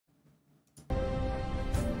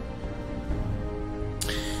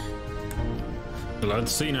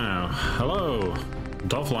Let's see now. Hello,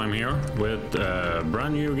 Doffelheim here with a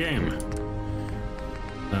brand new game.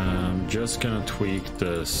 I'm just gonna tweak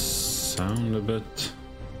the sound a bit.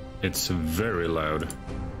 It's very loud.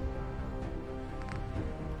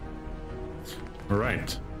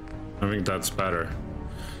 Alright, I think that's better.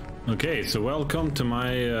 Okay, so welcome to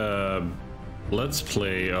my Let's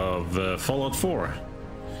Play of Fallout 4.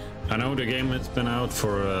 I know the game has been out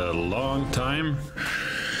for a long time.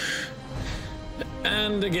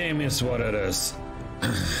 And the game is what it is.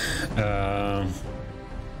 I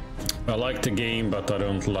like the game, but I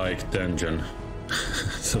don't like the engine,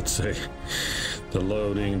 so to say. The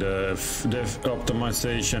loading, the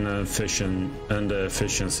optimization and the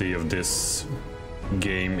efficiency of this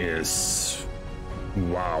game is,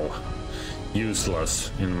 wow,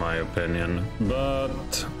 useless in my opinion.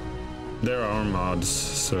 But there are mods,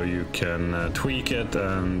 so you can tweak it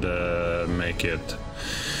and make it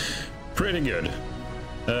pretty good.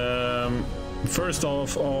 First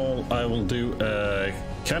of all, I will do a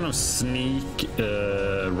kind of sneak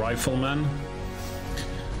rifleman,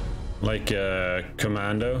 like a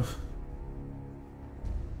commando.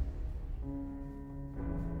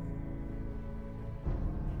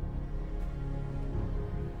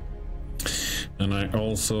 And I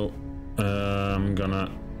also am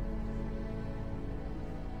gonna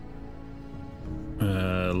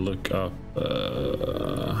look up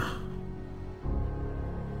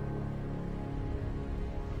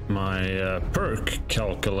my perk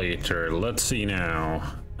calculator. Let's see now.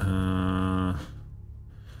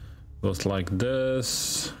 Goes like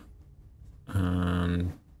this,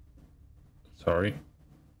 and sorry,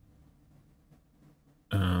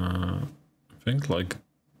 I think like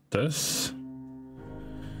this,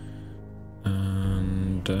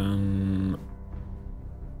 and then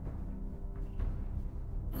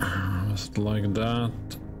just like that,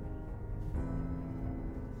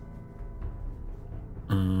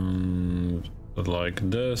 and like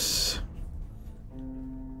this.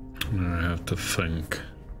 I have to think.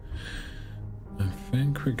 I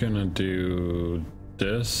think we're gonna do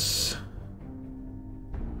this.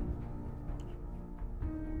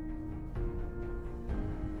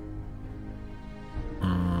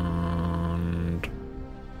 And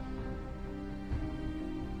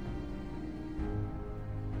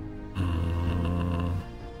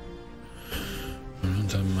I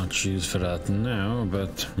don't have much use for that now,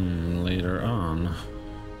 but later on.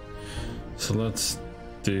 So let's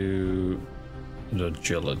do the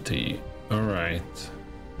agility. All right.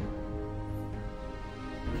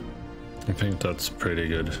 I think that's pretty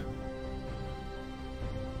good.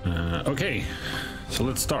 Okay, so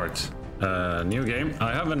let's start. New game.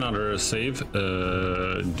 I have another save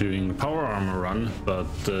doing power armor run, but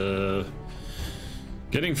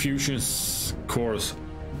getting fusion cores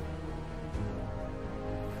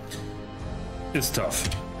is tough.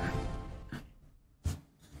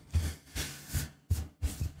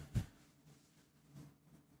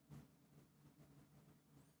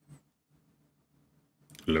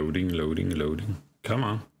 Loading, loading, loading. Come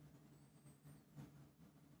on.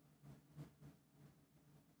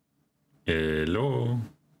 Hello.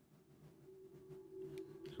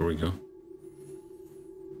 Here we go.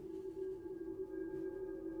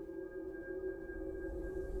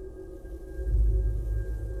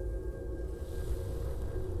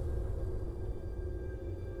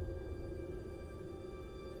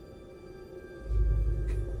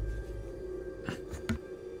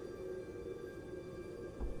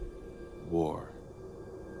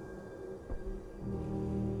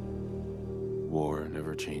 War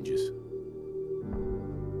never changes.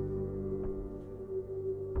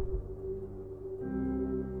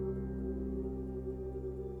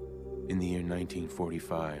 In the year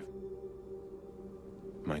 1945,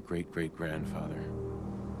 my great-great-grandfather,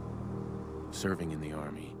 serving in the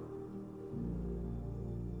army,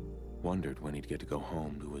 wondered when he'd get to go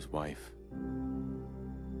home to his wife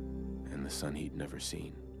and the son he'd never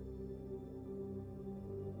seen.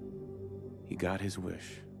 He got his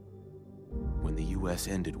wish when the US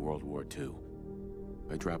ended World War II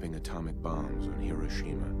by dropping atomic bombs on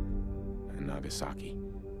Hiroshima and Nagasaki.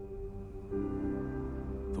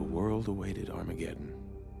 The world awaited Armageddon.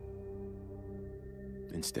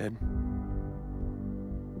 Instead,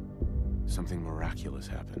 something miraculous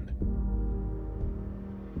happened.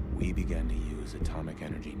 We began to use atomic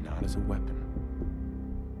energy not as a weapon,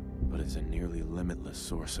 but as a nearly limitless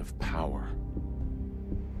source of power.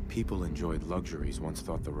 People enjoyed luxuries once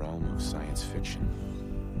thought the realm of science fiction.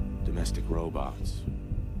 Domestic robots,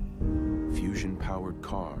 fusion-powered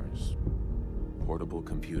cars, portable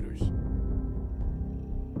computers.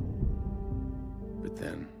 But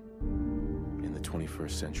then, in the the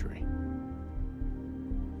 21st century.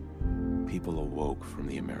 People awoke from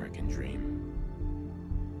the American dream.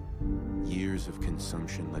 Years of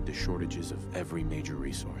consumption led to shortages of every major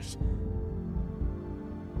resource.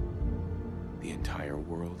 The entire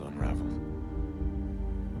world unraveled.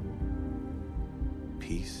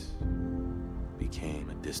 Peace became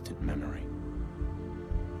a distant memory.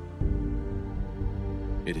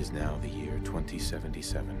 It is now the year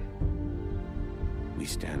 2077. We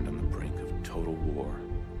stand on the brink of total war.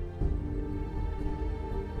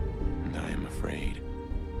 And I am afraid.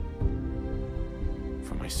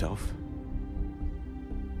 For myself.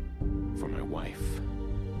 For my wife.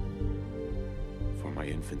 For my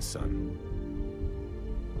infant son.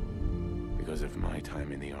 Because if my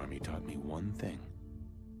time in the army taught me one thing,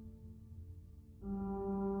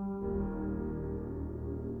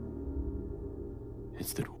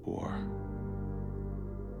 it's that war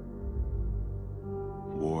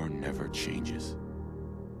never changes.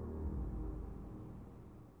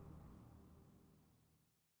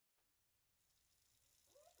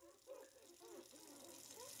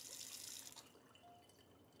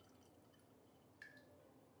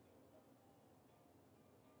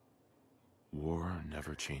 War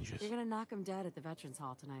never changes. You're gonna knock him dead at the Veterans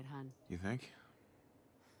Hall tonight, hun. You think?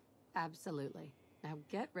 Absolutely. Now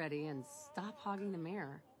get ready and stop hogging the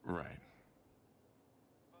mirror. Right.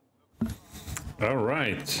 All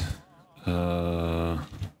right.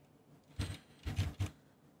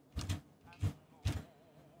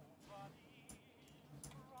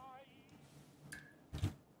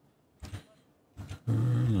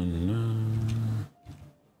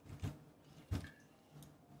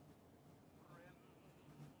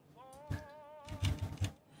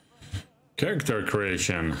 Character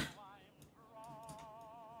creation.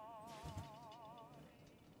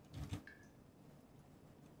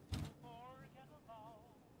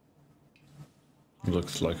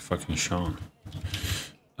 Looks like fucking Sean.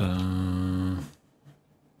 No.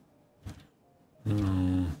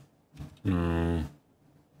 No.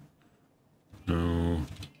 No.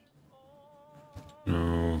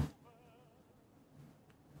 No.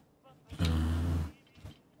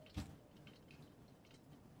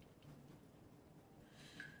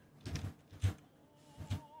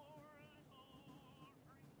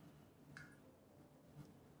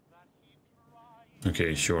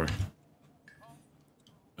 Okay, sure.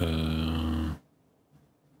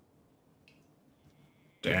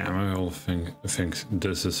 Damn, I all think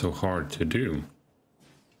this is so hard to do.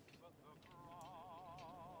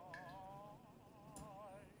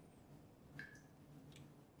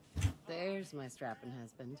 There's my strapping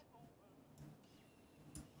husband.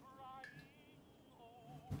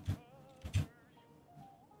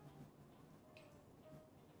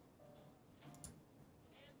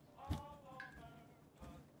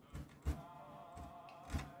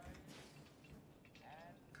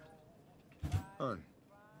 Hon,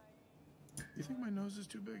 you think my nose is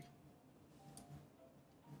too big?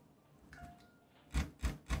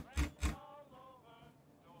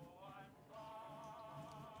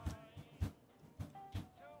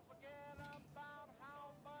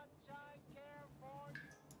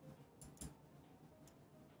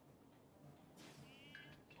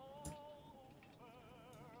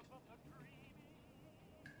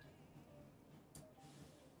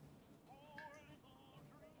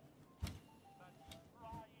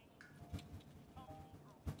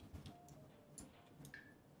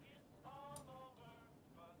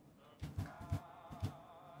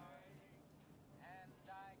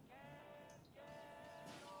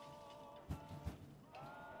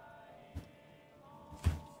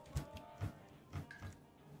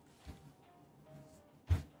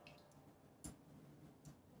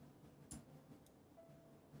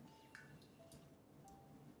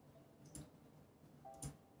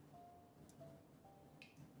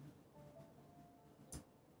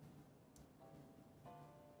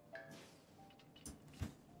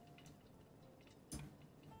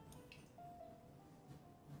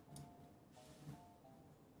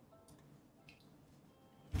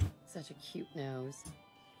 Such a cute nose.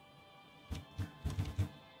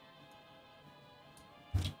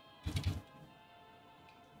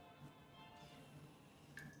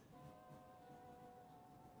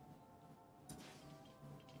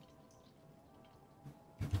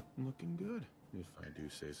 Looking good, if I do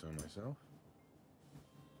say so myself.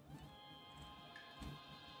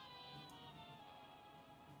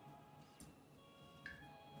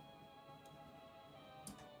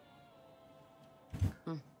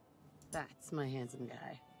 That's my handsome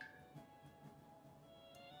guy.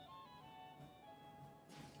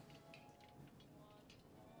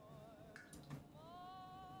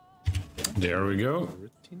 There we go.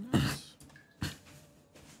 Pretty nice.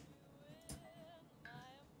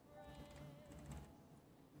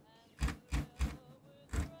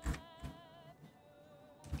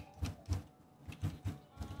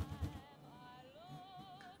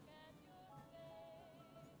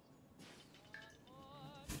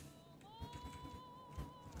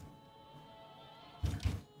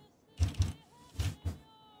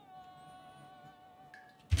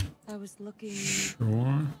 I was looking.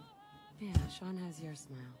 Sure. Yeah, Sean has your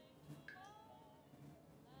smile.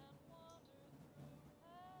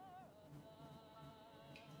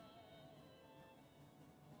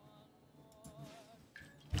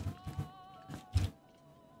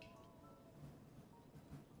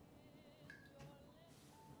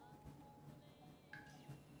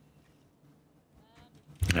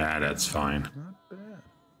 Yeah, that's fine. Not bad.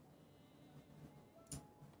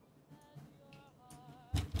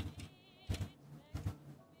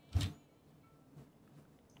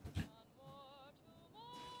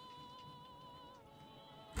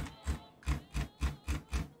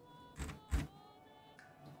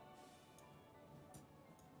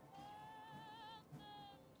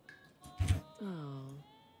 Oh,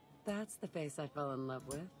 that's the face I fell in love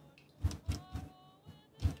with.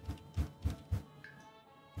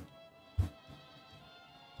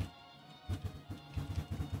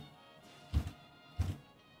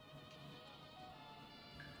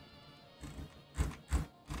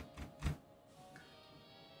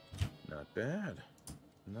 Not bad.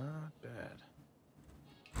 Not bad.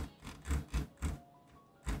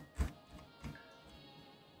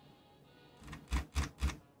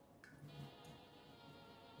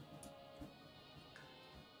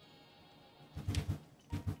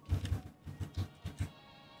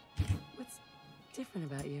 What's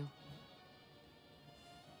different about you?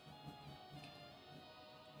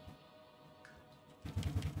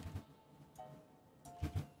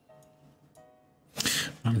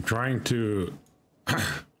 I'm trying to,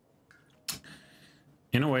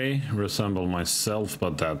 in a way, resemble myself,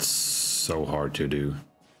 but that's so hard to do.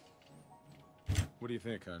 What do you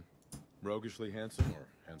think, hon? Roguishly handsome or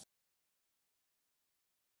handsome?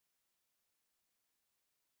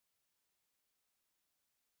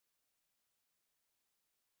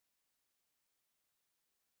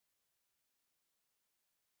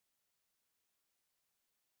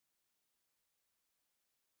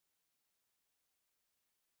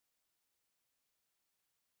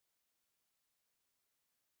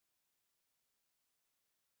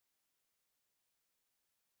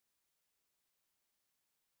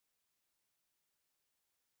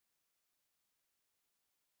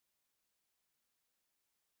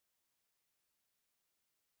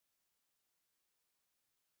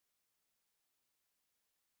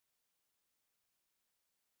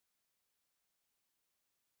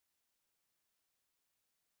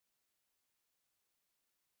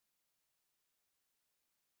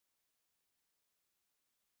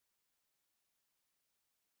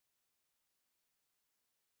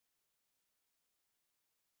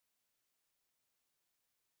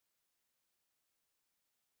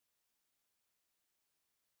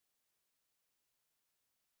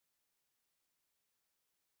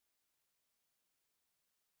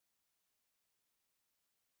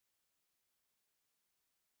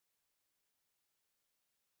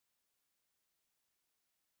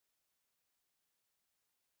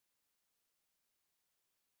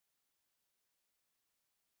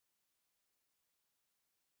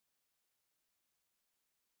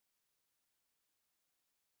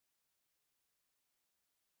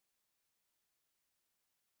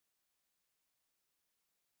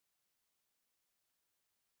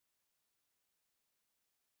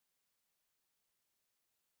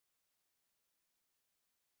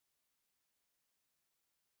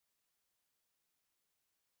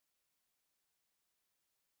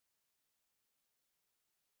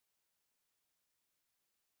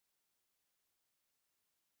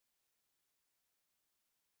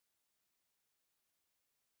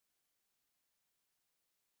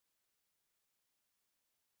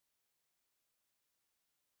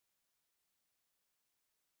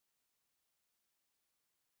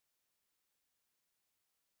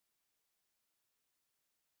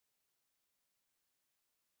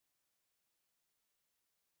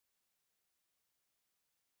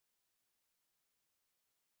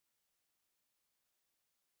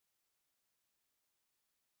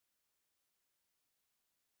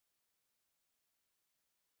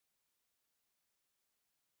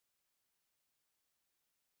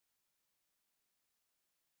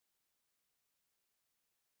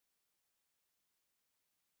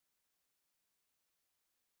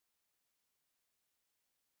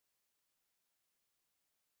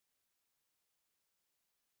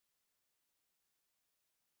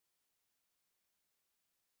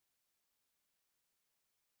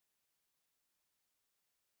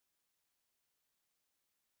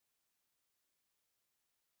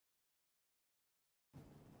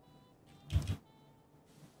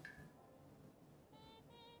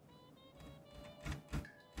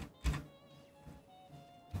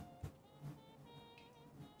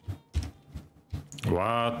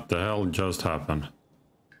 What the hell just happened?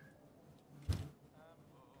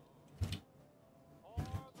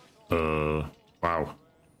 Wow.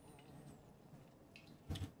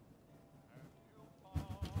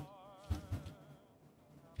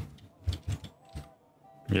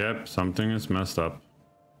 Yep, something is messed up.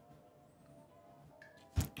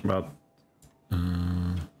 But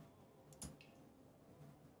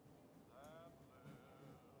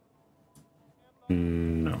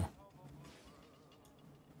no.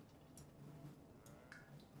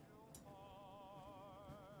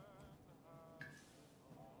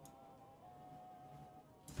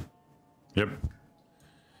 Yep.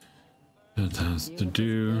 That has to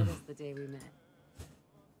do. The day we met.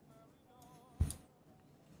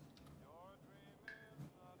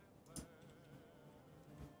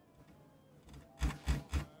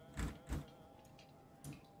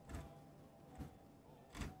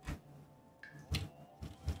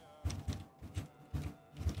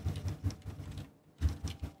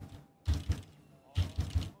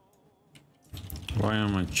 Why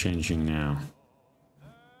am I changing now?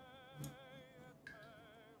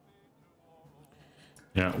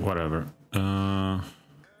 Yeah, whatever. I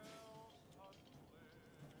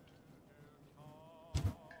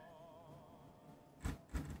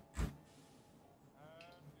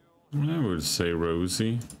would say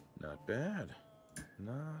Rosie. Not bad.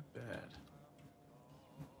 Not bad.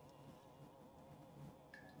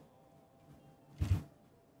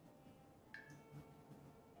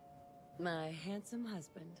 My handsome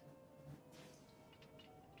husband.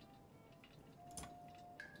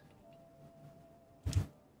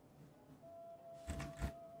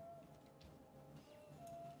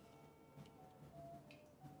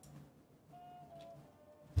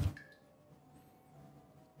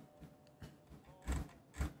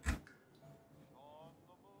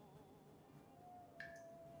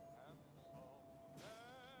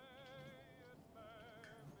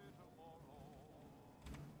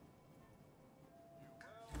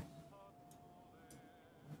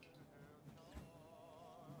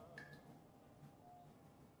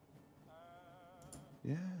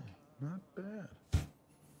 Yeah, not bad.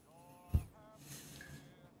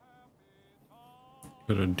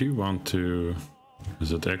 But I do want to...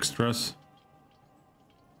 Is it extras?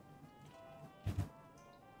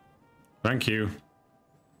 Thank you.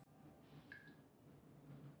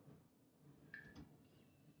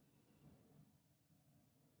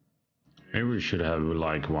 Maybe we should have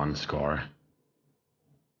like one scar.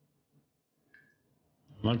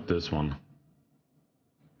 Like this one.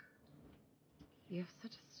 You have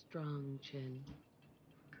such a strong chin.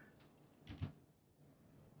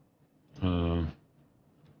 Oh.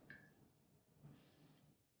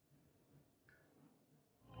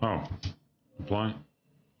 Apply.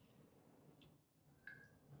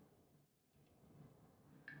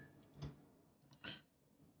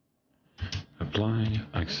 Apply.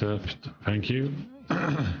 Accept. Thank you.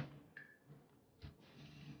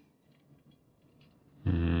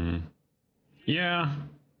 Yeah.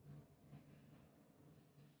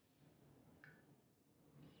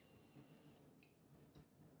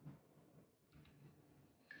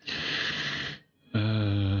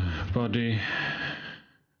 Body.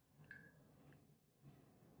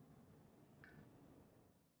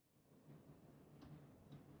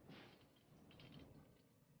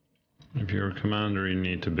 If you're a commander, you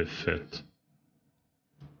need to be fit.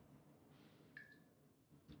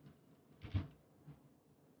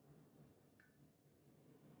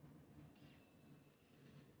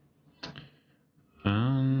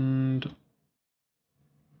 And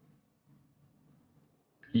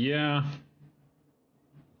yeah.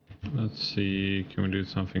 Let's see, can we do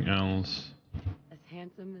something else? As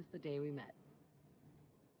handsome as the day we met.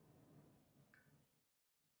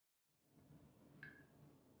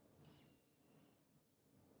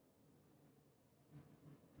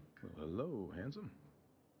 Well, hello, handsome.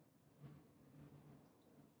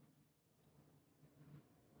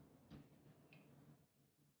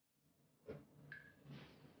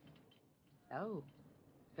 Oh,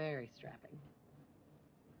 very strapping.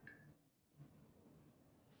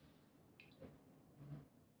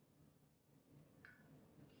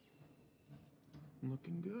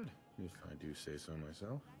 Looking good, if I do say so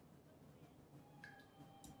myself.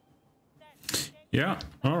 Yeah,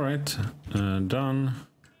 all right, done.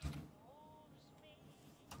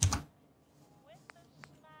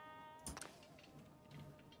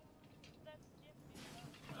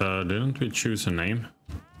 Didn't we choose a name?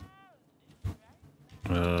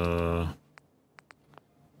 I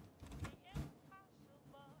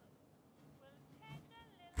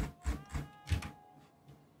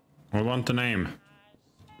want the name.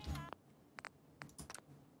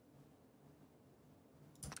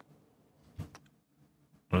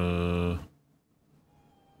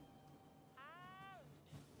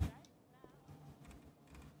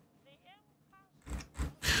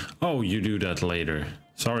 Oh, you do that later.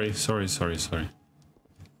 Sorry. Good morning,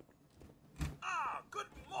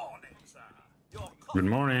 sir. Your Good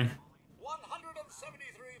morning. 173.5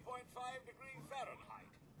 degree Fahrenheit.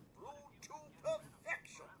 Brewed to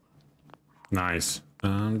perfection. Nice.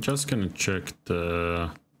 I'm just gonna check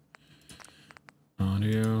the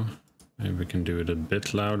audio. Maybe we can do it a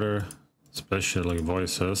bit louder, especially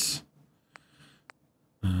voices.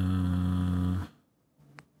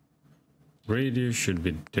 Radio should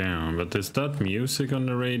be down, but is that music on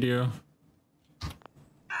the radio?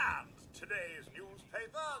 And today's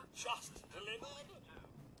newspaper just delivered.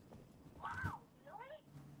 Wow, really?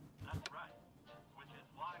 That's right. Which is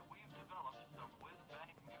why we've developed the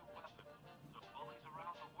whiz-bang new weapon. The bullies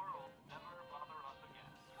around the world never bother us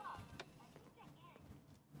again.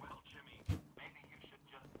 Well, Jimmy, maybe you should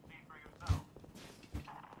just see for yourself.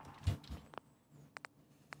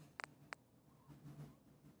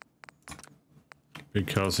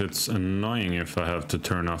 Because it's annoying if I have to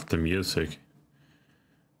turn off the music.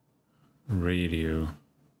 Radio.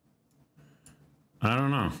 I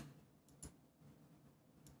don't know.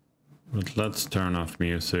 But let's turn off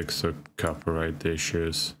music so copyright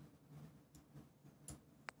issues.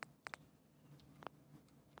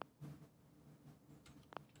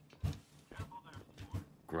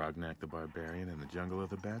 Grognak the Barbarian in the Jungle of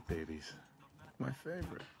the Bat Babies. My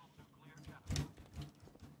favorite.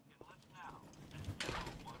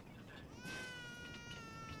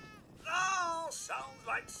 Oh, sounds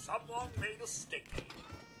like someone made a statement.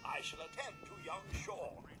 I shall attend to young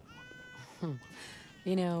Sean.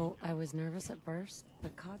 You know, I was nervous at first,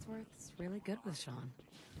 but Codsworth's really good with Sean.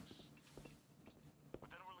 But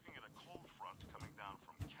then we're looking at a cold front coming down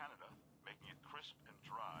from Canada, making it crisp and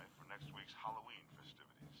dry for next week's Halloween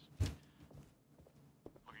festivities.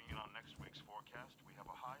 Looking in on next week's forecast, we have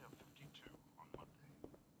a high of 52 on Monday.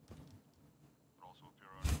 It also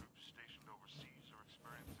appears our troops stationed overseas are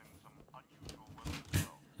experiencing some unusual weather as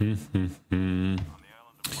well. On the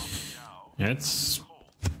island of Moscow,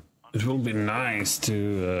 It will be nice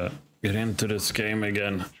to get into this game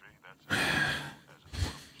again.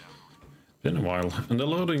 Been a while, and the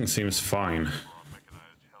loading seems fine.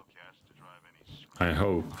 I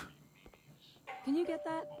hope. Can you get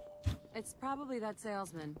that? It's probably that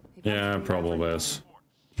salesman. Yeah, probably is.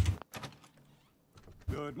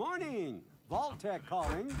 Good morning. Vault-Tec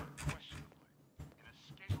calling.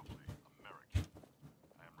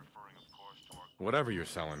 Whatever you're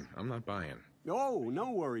selling, I'm not buying. Oh,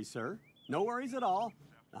 no worries, sir. No worries at all.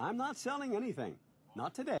 I'm not selling anything.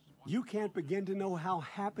 Not today. You can't begin to know how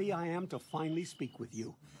happy I am to finally speak with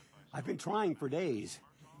you. I've been trying for days.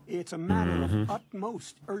 It's a matter of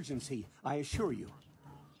utmost urgency, I assure you.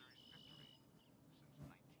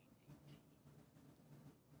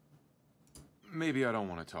 Maybe I don't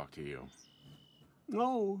want to talk to you.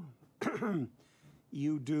 Oh,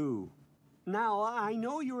 you do. Now, I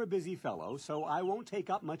know you're a busy fellow, so I won't take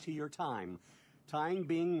up much of your time. Time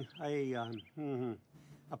being a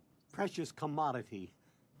precious commodity.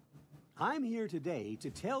 I'm here today to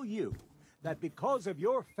tell you that because of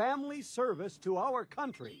your family service to our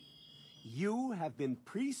country, you have been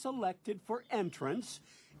pre-selected for entrance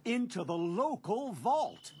into the local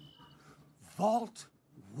vault. Vault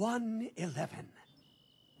 111.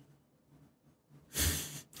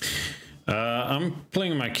 I'm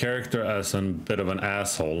playing my character as a bit of an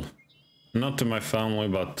asshole. Not to my family,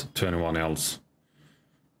 but to anyone else.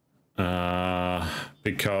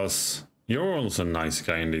 Because you're also a nice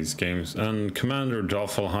guy in these games, and Commander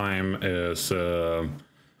Doffelheim is a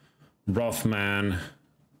rough man,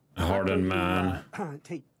 a hardened man.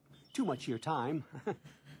 Take too much of your time.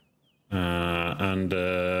 And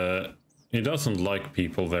he doesn't like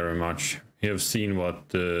people very much. He has seen what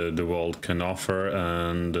the world can offer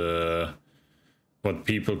and what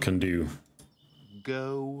people can do.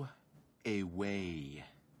 Go away.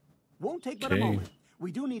 Won't take but a moment.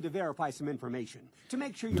 We do need to verify some information to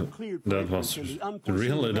make sure you're cleared for That was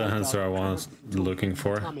really the answer I was looking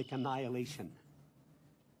for. Atomic annihilation.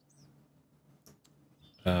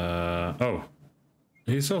 Oh,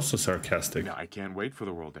 he's also sarcastic. I can't wait for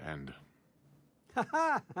the world to end.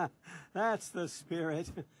 That's the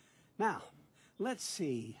spirit. Now, let's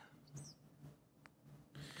see.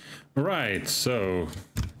 Right, so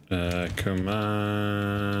Commander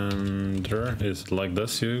is like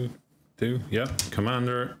this, you do? Yeah,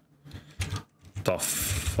 Commander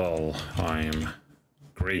Doffelheim.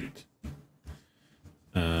 Great.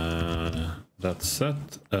 That's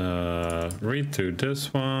it. Read to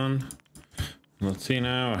this one. Let's see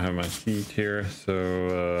now, I have my sheet here,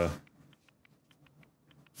 so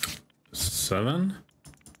 7.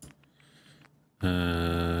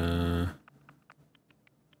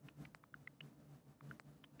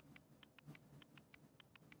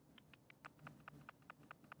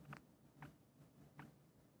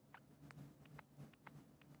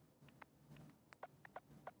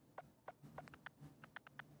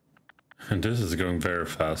 And this is going very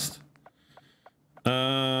fast. You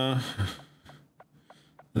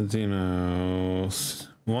know,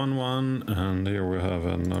 1-1, and here we have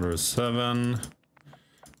another 7,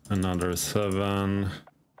 another 7,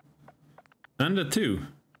 and a 2.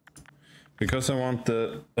 Because I want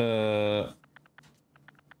the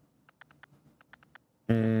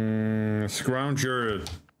Scrounger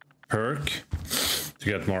perk to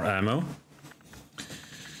get more ammo.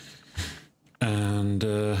 And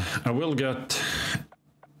I will get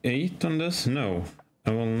 8 on this? No,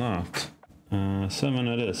 I will not. 7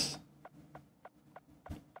 it is.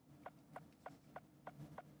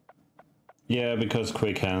 Yeah, because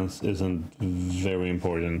quick hands isn't very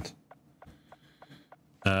important.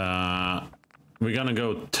 We're gonna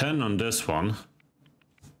go 10 on this one.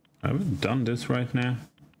 Have we done this right now?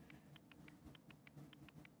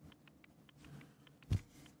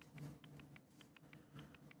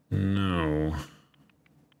 No.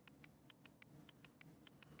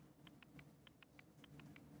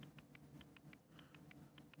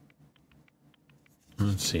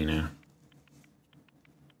 Let's see now.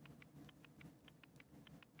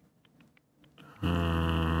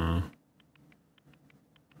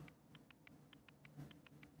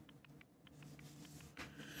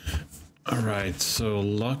 All right, so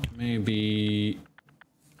luck maybe.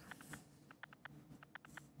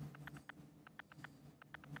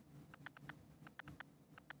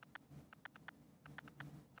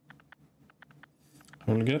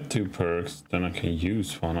 I will get 2 perks, then I can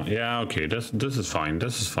use one. Yeah, okay, this is fine.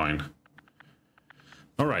 This is fine.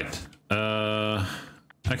 All right,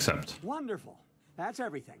 accept. Wonderful. That's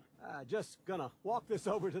everything. Just gonna walk this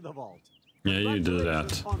over to the vault. Yeah, you do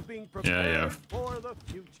that. On being Yeah. for the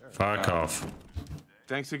future. Fuck off.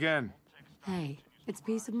 Thanks again. Hey, it's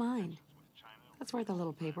peace of mind. That's worth a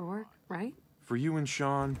little paperwork, right? For you and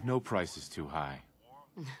Sean, no price is too high.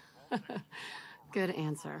 Good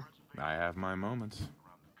answer. I have my moments.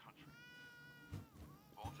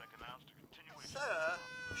 Sir,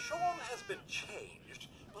 Sean has been changed,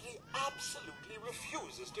 but he absolutely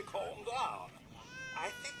refuses to calm down. I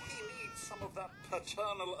think he needs some of that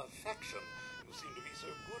paternal affection you seem to be so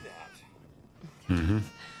good at.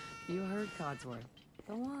 You heard Codsworth.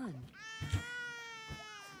 Go on.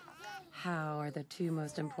 How are the 2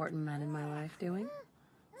 most important men in my life doing?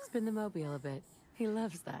 Spin the mobile a bit. He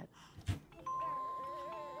loves that.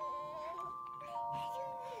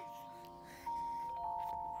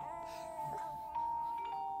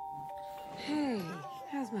 Hey,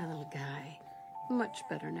 how's my little guy? Much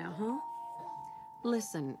better now, huh?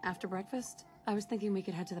 Listen, after breakfast, I was thinking we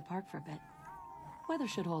could head to the park for a bit. Weather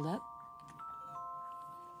should hold up.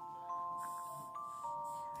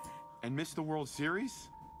 And miss the World Series?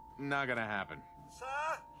 Not gonna happen. Sir,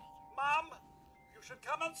 Mom, you should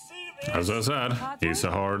come and see this. As I said, he's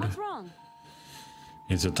a hard. What's wrong?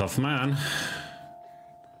 He's a tough man.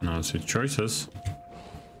 Knows his choices.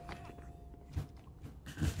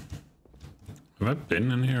 Have I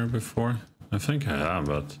been in here before? I think I have,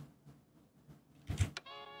 but...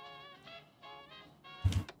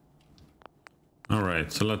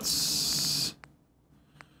 Alright, so let's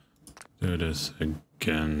do this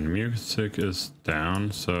again. Music is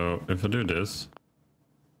down, so if I do this...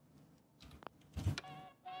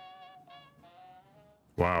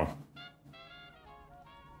 Wow.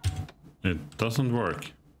 It doesn't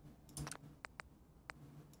work.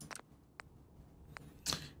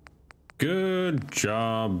 Good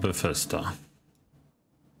job, Bethesda.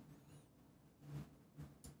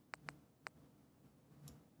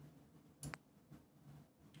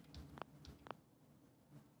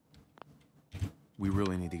 We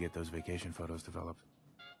really need to get those vacation photos developed.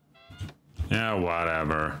 Yeah,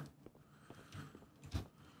 whatever.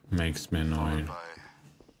 Makes me annoyed.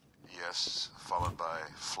 Followed by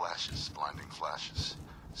flashes, blinding flashes,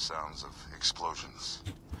 sounds of explosions.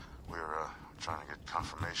 We're trying to get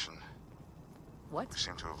confirmation. What? We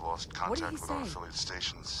seem to have lost did contact he with our say? affiliate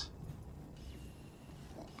stations.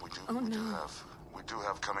 We do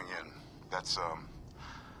have coming in. That's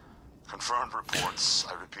confirmed reports.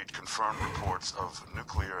 I repeat, confirmed reports of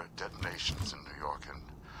nuclear detonations in New York and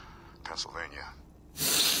Pennsylvania.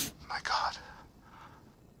 My God.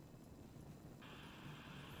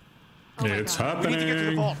 Oh my It's God. We need to get to the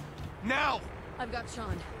happening. vault. Now! I've got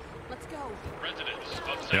Sean. Let's go.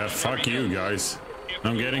 Yeah, fuck you guys.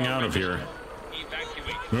 I'm getting out of here.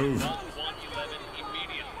 Move.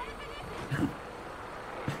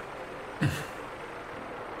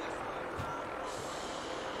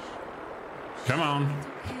 Come on.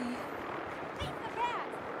 Take the bag.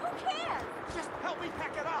 Who cares? Just help me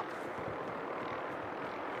pack it up.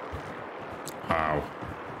 Wow.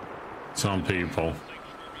 Some people.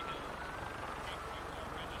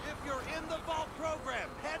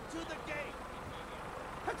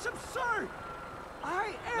 That's absurd!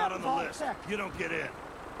 I am Not on the Vault list. Tech. You don't get in.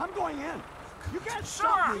 I'm going in. You can't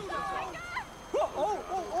stop me.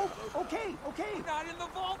 Okay. Not in the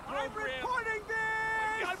vault program. I'm reporting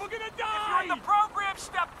this! God, we're gonna die! If you're in the program,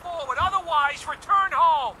 step forward. Otherwise, return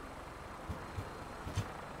home.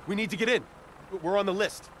 We need to get in. We're on the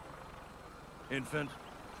list. Infant,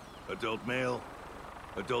 adult male,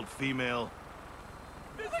 adult female.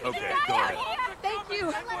 Okay, go ahead. Thank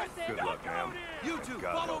you. Good luck, ma'am. You two,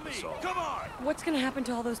 God follow help me. us all. Come on. What's gonna happen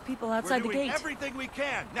to all those people outside the We're doing gate? everything we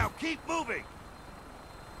can. Now keep moving.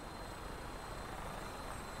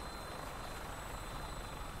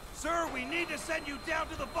 Sir, we need to send you down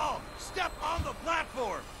to the vault. Step on the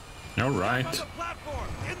platform. All right. On the platform,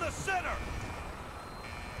 in the center.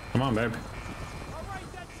 Come on, babe. All right,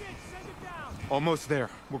 that's it. Send it down. Almost there.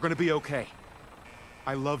 We're gonna be okay.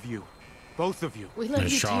 I love you. Both of you. We love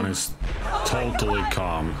And you Sean too. is totally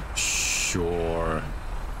calm. Sure.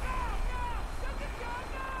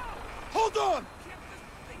 Hold on. Can't this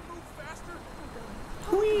thing move faster?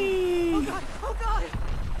 Oh God! Oh God!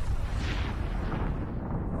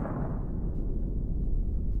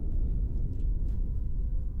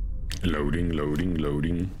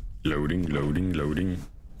 Loading.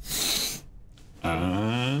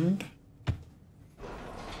 And...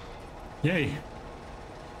 Yay.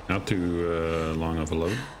 Not too long of a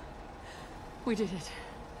load. We did it.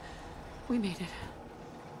 We made it.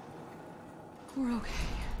 We're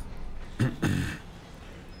okay.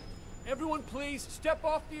 Everyone, please step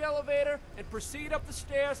off the elevator and proceed up the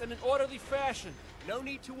stairs in an orderly fashion. No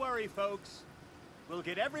need to worry, folks. We'll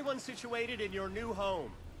get everyone situated in your new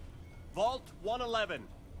home. Vault 111.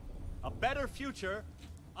 A better future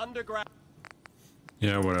underground.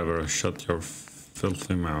 Yeah, whatever. Shut your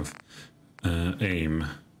filthy mouth. Aim.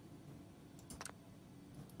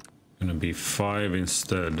 Gonna be 5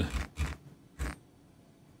 instead.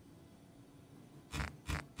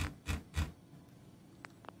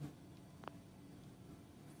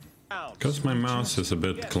 Because my mouse is a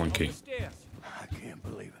bit Yes, clunky. up the stairs. I can't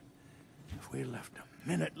believe it. If we left a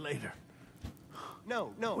minute later.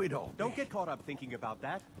 No, We'd all don't be. get caught up thinking about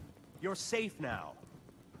that. You're safe now.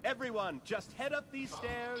 Everyone, just head up these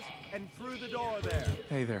stairs and through the door there.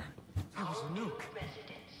 Hey there. That was a nuke.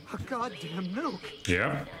 A goddamn nuke.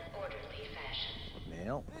 Yeah.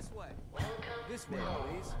 Mail. This way. This way,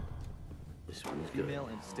 please. This one's good. Email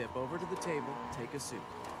and step over to the table. Take a suit.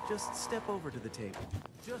 Just step over to the table.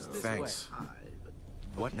 Just this Thanks.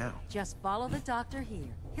 What now? Just follow the doctor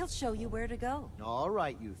here. He'll show you where to go. All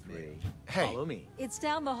right, you three. Hey. Follow me. It's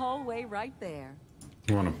down the hallway right there.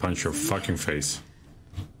 I wanna punch your fucking face.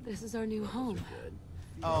 This is our new home.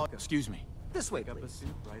 Oh, excuse me. This way, Pick up a please. suit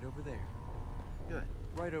right over there. Good.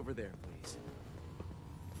 Right over there, please.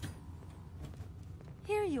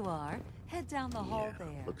 Here you are. Head down the hall there.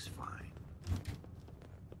 Looks fine.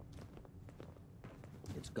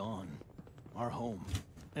 It's gone. Our home.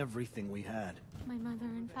 Everything we had. My mother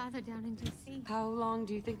and father down in D.C. How long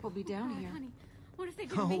do you think we'll be down God, here? honey, what if they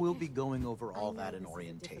didn't Oh, make we'll it? be going over all I that know in this is a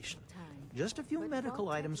orientation. difficult time, Just a few but medical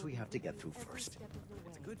Vault items Tech we will have to help get you through every first. step of the way.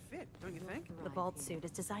 Good fit, don't you think? The Vault suit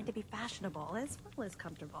is designed to be fashionable as well as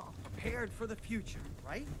comfortable. Prepared for the future,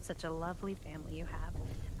 right? Such a lovely family you have.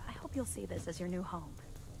 I hope you'll see this as your new home.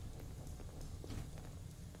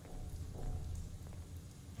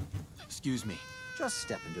 Excuse me. Just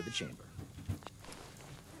step into the chamber.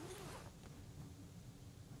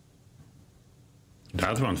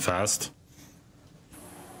 That went fast.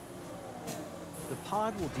 The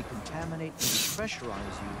pod will decontaminate and depressurize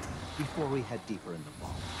you before we head deeper in the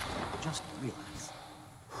vault. Just relax.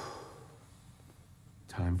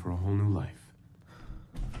 Time for a whole new life.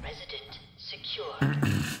 Resident secured.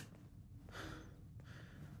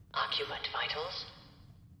 Occupant vitals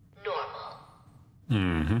normal.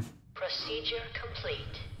 Mm-hmm. Procedure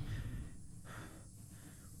complete.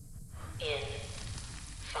 In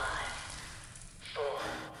 5, 4,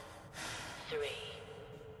 3,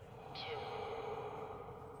 2,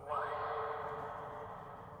 1.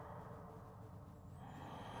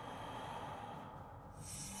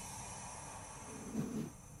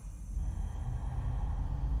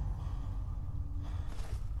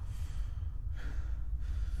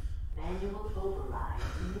 Manual override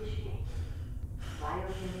initiated.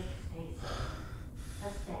 Cryogenic stasis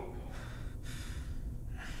suspended.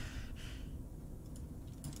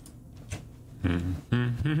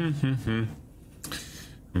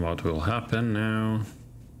 What will happen now?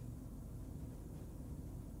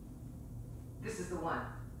 This is the one.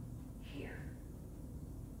 Here.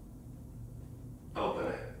 Open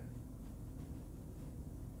it.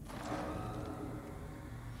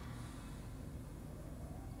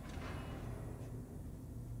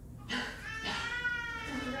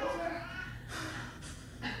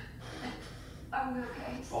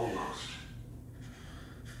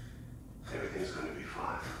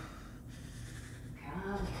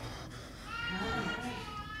 No,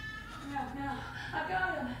 I've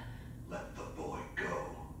got him. Let the boy go.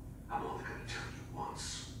 I'm only gonna tell you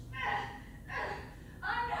once.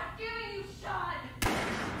 I'm not giving you shot.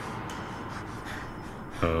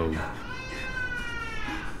 Oh.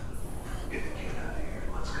 Get the kid out of here.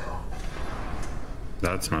 Let's go.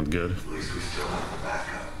 That's not good. At least we still have the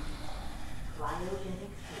backup.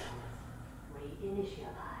 Cryogenic systems reinitialized.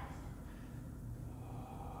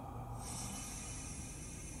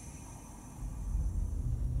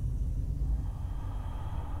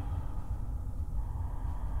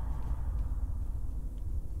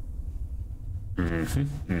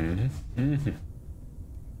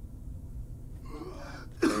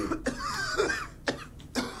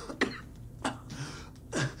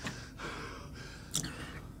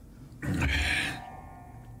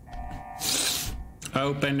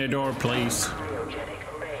 Open the door, please.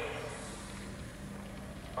 Cryogenic array.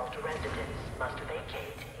 Vault residents must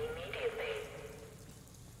vacate immediately.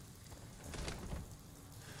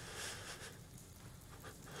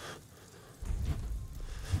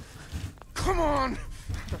 Come on!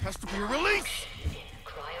 There has to be a release!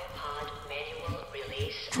 Cryopod manual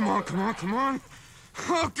release. Come on, come on, come on!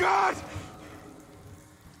 Oh, God!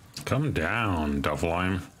 Come down,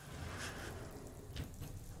 Doffelheim.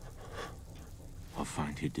 I'll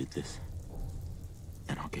find who did this,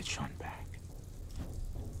 and I'll get Sean back.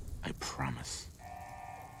 I promise.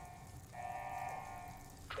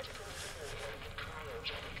 Critical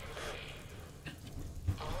cryogenic array.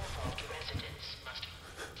 All vault residents must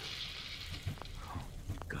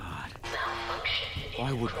God. malfunction.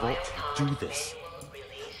 Why would Vault do this? Manual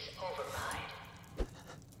release override.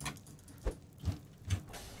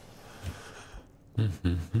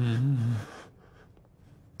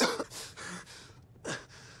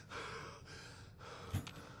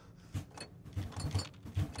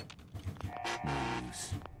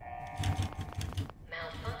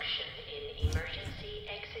 Malfunction in emergency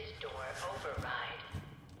exit door override.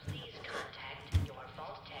 Please contact your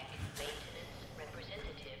Vault Tech maintenance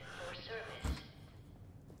representative for service.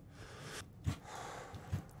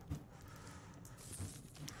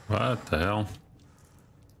 What the hell?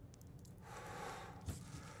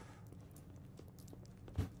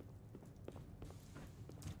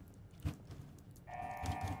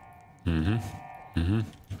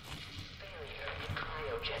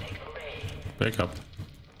 Cryogenic array. Pick up.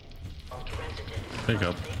 Vault residents Pick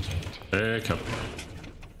up. must vacate. Pick up.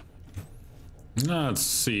 Let's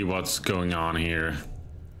see what's going on here.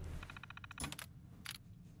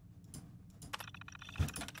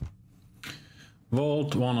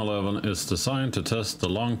 Vault 111 is designed to test the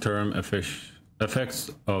long-term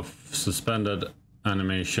effects of suspended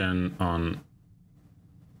animation on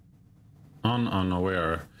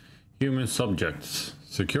unaware human subjects.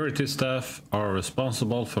 Security staff are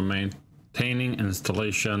responsible for maintaining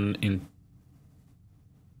installation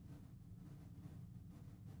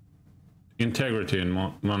integrity and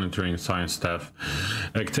monitoring science staff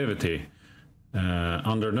activity.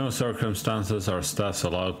 Under no circumstances are staffs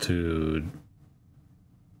allowed to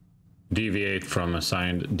deviate from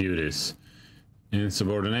assigned duties.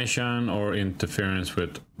 Insubordination or interference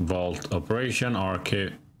with vault operation are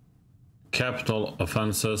capital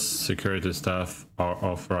offenses. Security staff are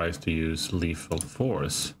authorized to use lethal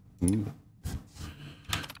force. Ooh.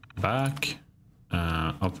 Back.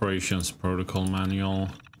 Operations protocol manual.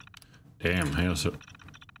 Damn, here's a...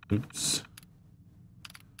 Oops.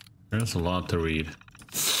 There's a lot to read.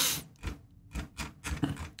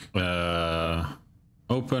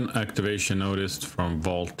 Open activation notice from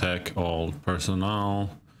Vault Tech. All personnel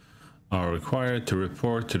are required to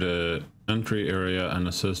report to the entry area and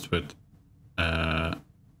assist with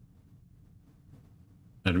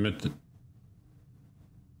admittance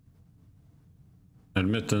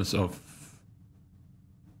of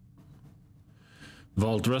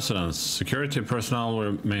Vault residents. Security personnel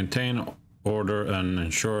will maintain order and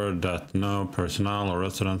ensure that no personnel or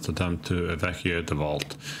residents attempt to evacuate the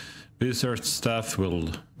vault. Research staff will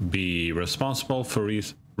be responsible for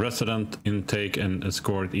resident intake and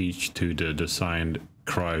escort each to the designed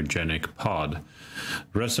cryogenic pod.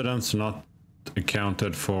 Residents not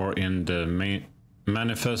accounted for in the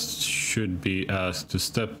manifest should be asked to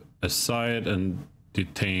step aside and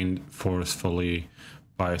detained forcefully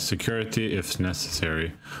by security if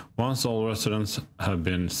necessary. Once all residents have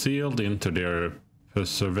been sealed into their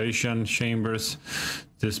preservation chambers,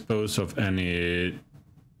 dispose of any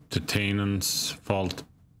detainants. Vault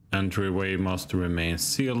entryway must remain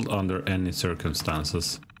sealed under any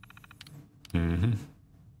circumstances. Wait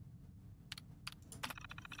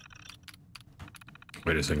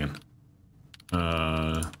a second.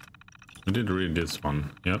 I did read this one.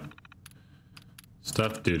 Yep.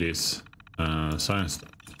 Staff duties. Science staff.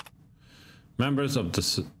 Members of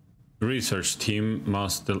the research team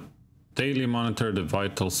must daily monitor the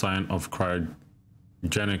vital sign of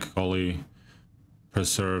cryogenically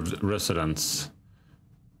preserved residents.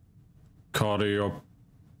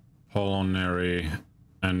 Cardiopulmonary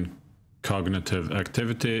and cognitive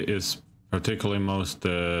activity is particularly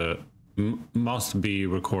must be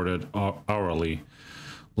recorded hourly.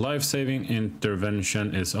 Life-saving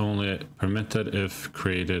intervention is only permitted if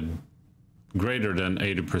greater than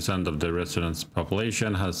 80% of the residents'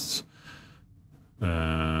 population has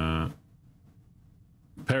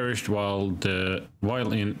perished while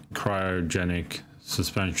in cryogenic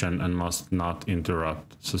suspension and must not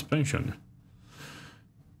interrupt suspension.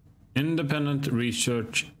 Independent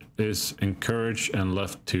research is encouraged and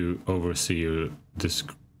left to overseer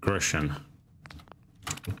discretion.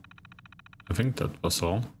 I think that was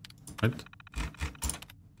all, right?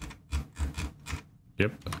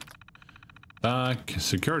 Yep. Back,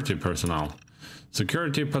 security personnel.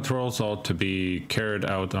 Security patrols ought to be carried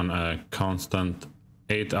out on a constant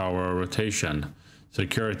 8-hour rotation.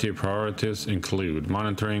 Security priorities include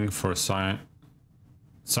monitoring for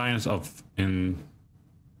signs of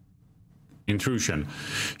intrusion,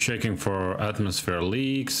 checking for atmosphere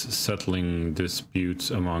leaks, settling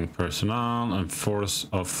disputes among personnel, and force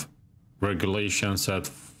of regulation set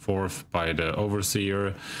forth by the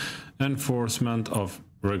overseer, enforcement of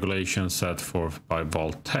regulations set forth by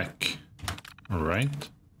Vault Tech. Alright.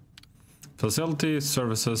 Facility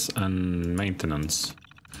services and maintenance.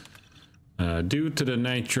 Due to the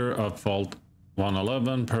nature of Vault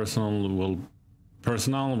 111,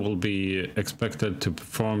 personnel will be expected to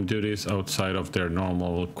perform duties outside of their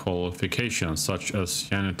normal qualifications, such as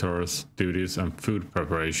janitor's duties and food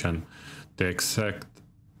preparation. The exact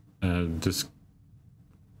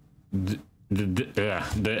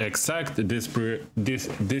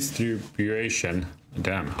distribution,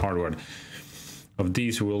 damn hard word, of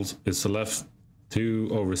these rules is left to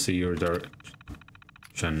oversee your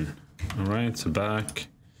direction. Alright, so back.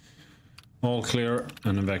 All clear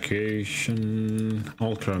and evacuation.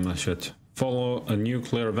 All clear message. Follow a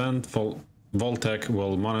nuclear event. Vault-Tech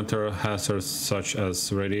will monitor hazards such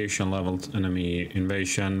as radiation levels, enemy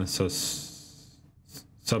invasion, subsequent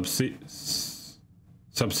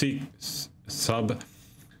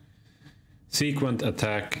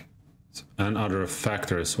attack, and other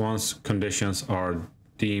factors. Once conditions are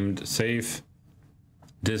deemed safe,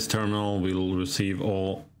 this terminal will receive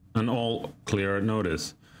an all clear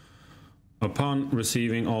notice. Upon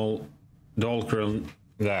receiving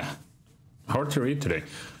hard to read today.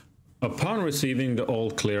 Upon receiving the all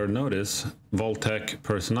clear notice, Vault-Tech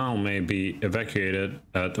personnel may be evacuated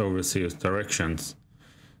at overseer's directions.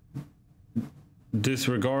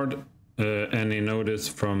 Disregard any notice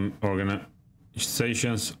from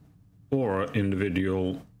organizations or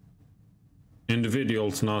individuals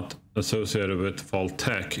not associated with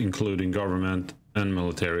Vault-Tech, including government and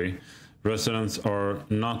military. Residents are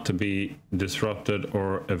not to be disrupted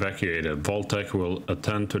or evacuated. Vault-Tech will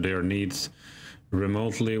attend to their needs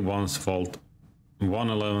remotely once Vault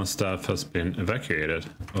 111 staff has been evacuated.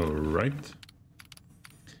 Alright.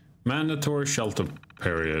 Mandatory shelter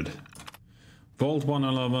period. Vault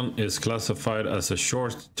 111 is classified as a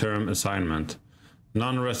short-term assignment.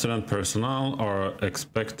 Non-resident personnel are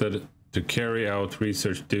expected to carry out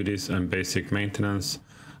research duties and basic maintenance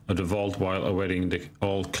of the vault while awaiting the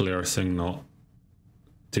all-clear signal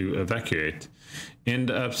to evacuate. In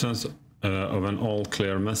the absence of an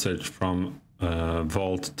all-clear message from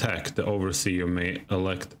Vault Tech, the overseer may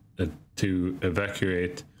elect to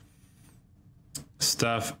evacuate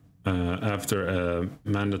staff after a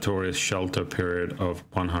mandatory shelter period of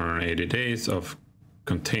 180 days of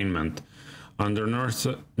containment. Under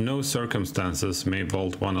no circumstances may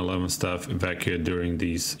Vault 111 staff evacuate during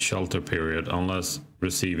these shelter period unless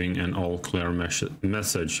receiving an all-clear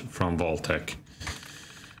message from Vault Tech.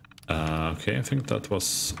 Okay, I think that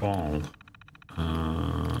was all.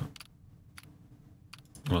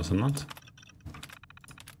 Was it not?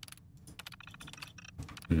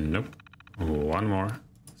 Nope. One more.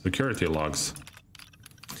 Security logs.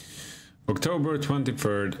 October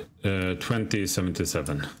 23rd,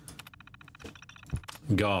 2077.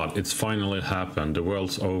 God, it's finally happened. The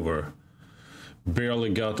world's over. Barely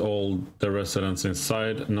got all the residents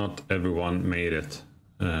inside. Not everyone made it.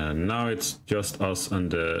 Now it's just us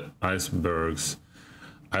and the icebergs.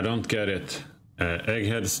 I don't get it.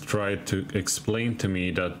 Eggheads tried to explain to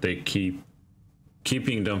me that they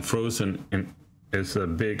keeping them frozen is a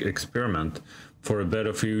big experiment for a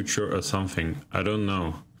better future or something. I don't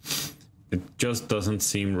know. It just doesn't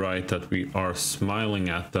seem right that we are smiling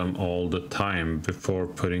at them all the time before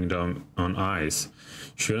putting them on ice.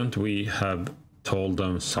 Shouldn't we have told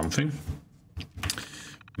them something?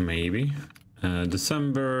 Maybe.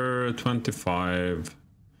 December 25,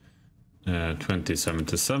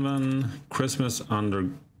 2077. Christmas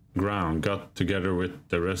Underground got together with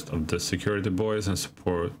the rest of the security boys and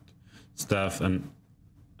support staff and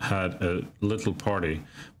had a little party.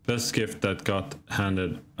 Best gift that got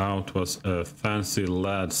handed out was a fancy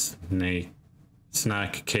lad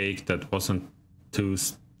snack cake that wasn't too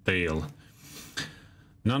stale.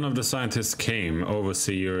 None of the scientists came.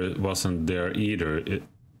 Overseer wasn't there either.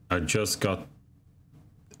 I just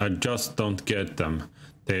don't get them.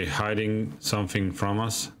 They hiding something from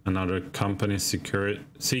us? Another company's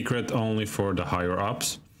secret only for the higher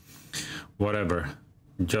ups? Whatever.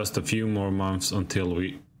 Just a few more months until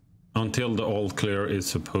the all clear is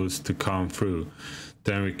supposed to come through.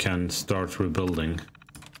 Then we can start rebuilding.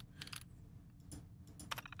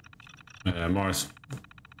 Mars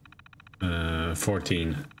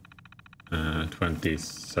 14,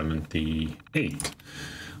 2078.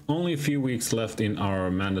 Only a few weeks left in our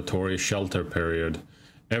mandatory shelter period.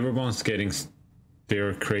 Everyone's getting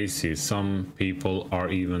stir crazy. Some people are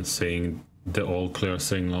even saying the all clear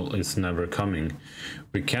signal is never coming.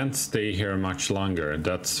 We can't stay here much longer,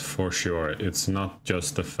 that's for sure. It's not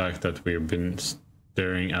just the fact that we've been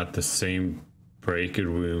staring at the same breaker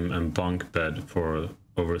room and bunk bed for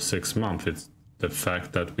over 6 months. It's the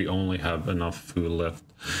fact that we only have enough food left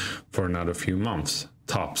for another few months,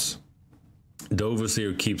 tops. The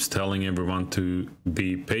overseer keeps telling everyone to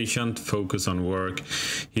be patient, focus on work.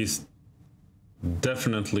 He's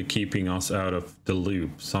definitely keeping us out of the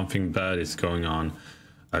loop. Something bad is going on.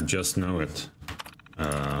 I just know it.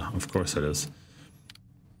 Of course it is.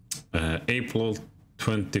 April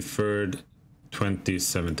 23rd,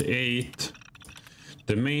 2078.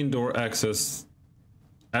 The main door accessing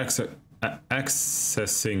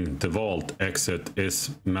the vault exit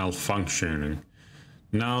is malfunctioning.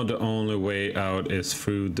 Now the only way out is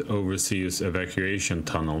through the overseer's evacuation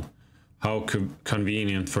tunnel. How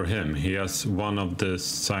convenient for him. He has one of the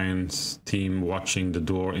science team watching the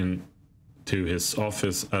door into his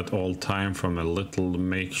office at all time from a little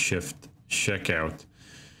makeshift checkpoint.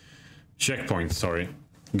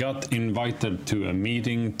 Got invited to a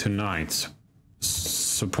meeting tonight.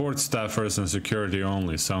 Support staffers and security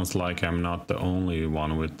only. Sounds like I'm not the only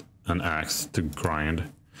one with an axe to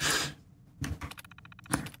grind.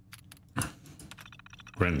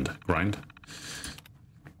 Grind.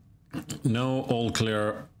 No all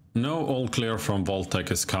clear from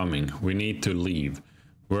Vault-Tec is coming. We need to leave.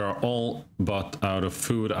 We are all but out of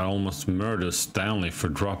food. I almost murdered Stanley for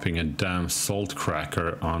dropping a damn salt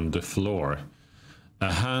cracker on the floor.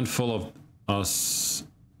 A handful of us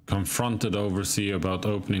confronted Overseer about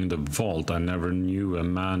opening the vault. I never knew a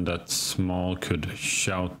man that small could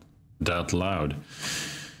shout that loud.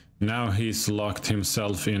 Now he's locked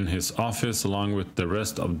himself in his office along with the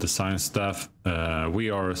rest of the science staff.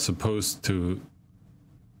 We are supposed to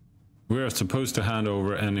hand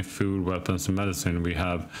over any food, weapons, and medicine we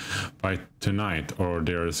have by tonight, or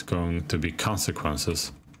there's going to be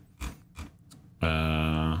consequences.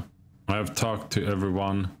 I have talked to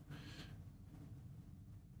everyone.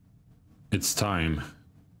 It's time.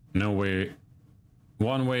 No way,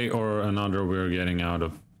 one way or another, we're getting out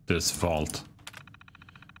of this vault.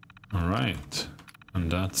 All right, and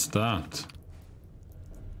that's that.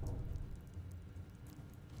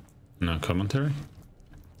 No commentary?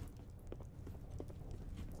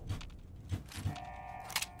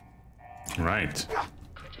 Right.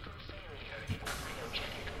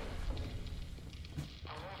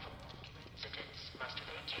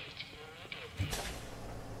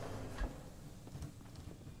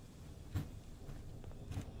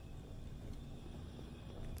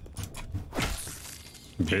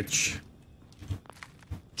 Bitch.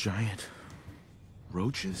 Giant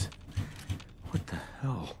roaches? What the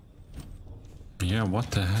hell? Yeah, what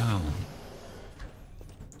the hell?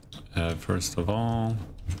 First of all...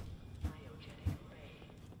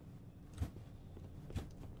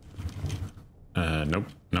 Nope.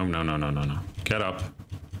 No. Get up.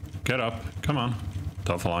 Get up. Come on.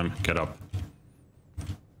 Doffelheim, get up.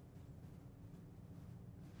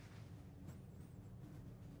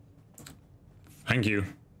 Thank you.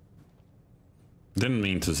 Didn't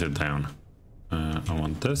mean to sit down. I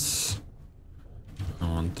want this. I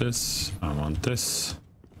want this. I want this.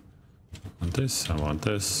 I want this. I want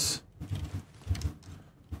this.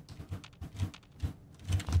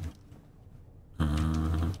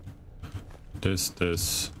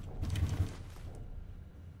 This.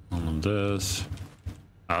 All of this.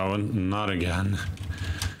 Oh, not again.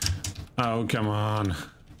 Oh, come on.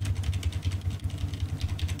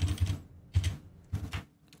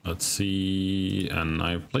 Let's see, and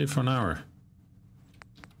I played for an hour.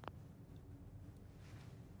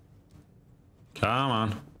 Come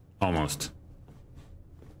on. Almost.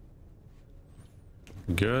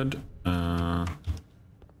 Good.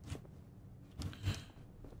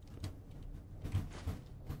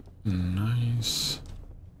 Nice.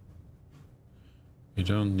 We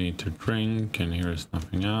don't need to drink, and here's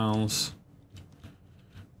nothing else.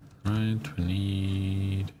 Right, we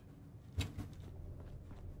need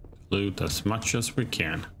loot as much as we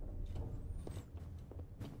can.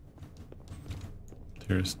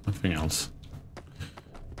 There's nothing else.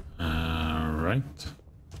 Right.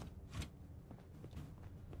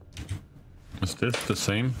 Is this the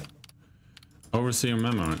same? Overseer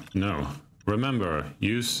memo? No. Remember,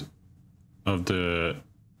 use of the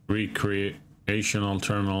recreational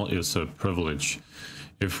terminal is a privilege.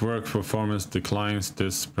 If work performance declines,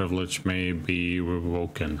 this privilege may be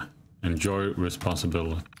revoked. Enjoy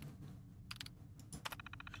responsibility.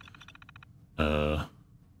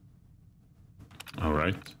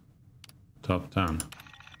 Alright. Top down.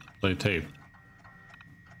 Play tape.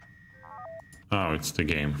 Oh, it's the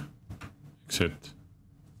game. Exit.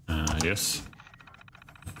 Yes.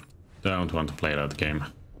 Don't want to play that game.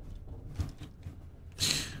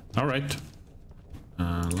 Alright.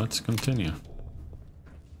 Let's continue.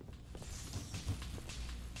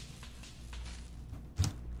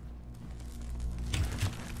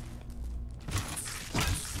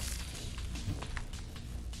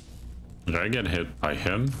 Did I get hit by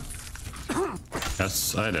him?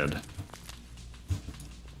 Yes, I did.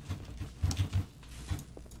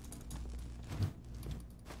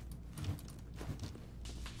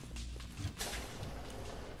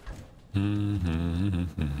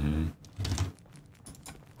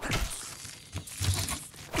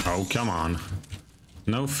 Oh, come on.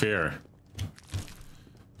 No fear.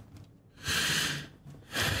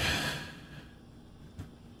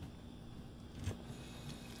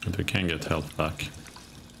 But we can get health back.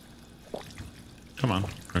 Come on.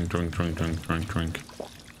 Drink, drink, drink, drink, drink, drink.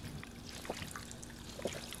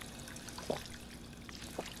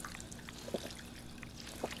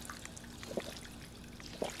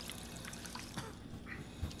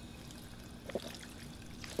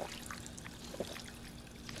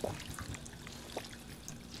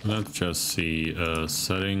 Let's just see,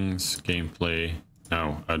 settings, gameplay.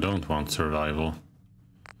 No, I don't want survival.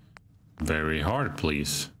 Very hard,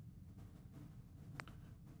 please.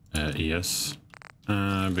 Yes.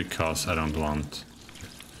 Because I don't want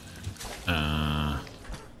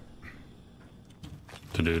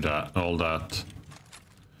to do that, all that.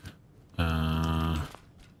 I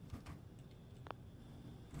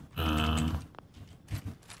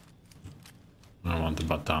want the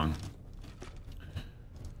button.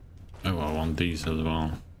 Oh, I want these as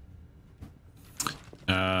well.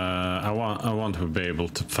 I want to be able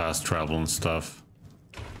to fast travel and stuff.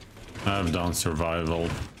 I've done survival,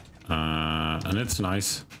 and it's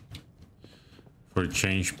nice for a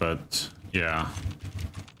change, but yeah.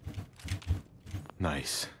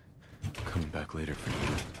 Nice. Coming back later for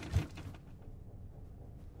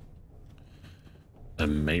you.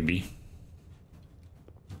 Maybe.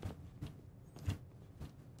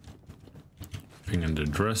 Thing in the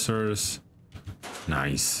dressers.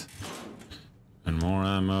 Nice. And more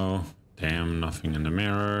ammo. Damn, nothing in the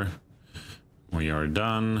mirror. We are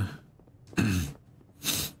done.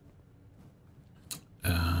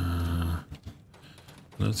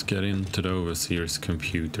 Let's get into the overseer's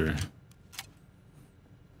computer.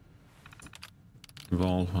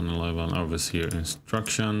 Vault 111 overseer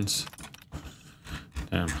instructions.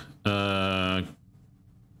 Damn.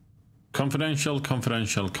 Confidential,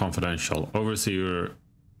 confidential, confidential. Overseer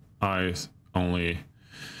eyes only.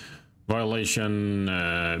 Violation,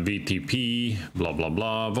 VTP, blah blah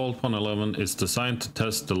blah. Vault 111 is designed to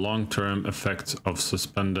test the long-term effects of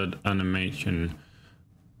suspended animation.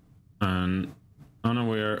 And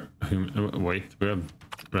unaware. Wait, we have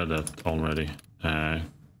read that already.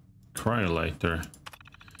 Cryolator.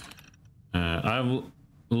 I've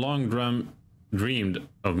long dreamed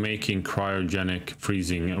of making cryogenic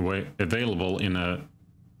freezing available in a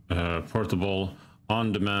portable,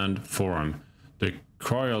 on-demand form. The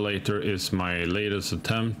cryolator is my latest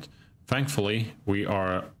attempt. Thankfully, we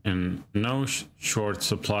are in no short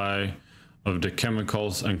supply of the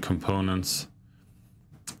chemicals and components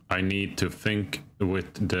I need to think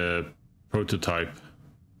with the prototype.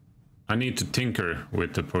 I need to tinker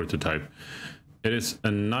with the prototype. It is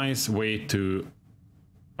a nice way to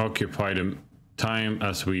occupy the time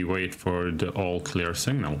as we wait for the all clear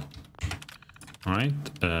signal. All right,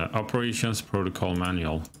 operations protocol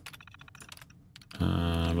manual.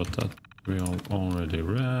 But that we all already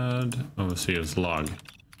read. Overseer's log.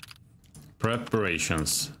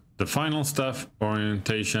 Preparations. The final staff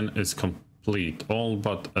orientation is complete. All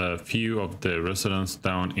but a few of the residents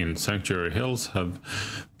down in Sanctuary Hills have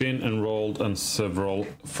been enrolled, and several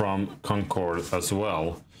from Concord as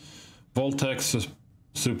well. Voltex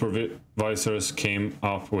supervisors came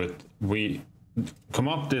up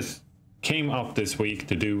this week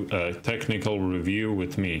to do a technical review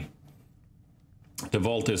with me. The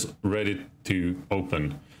vault is ready to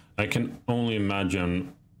open. I can only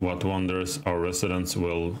imagine what wonders our residents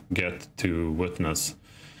will get to witness.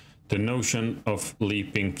 The notion of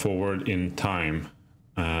leaping forward in time.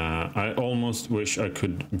 I almost wish I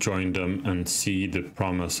could join them and see the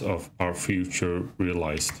promise of our future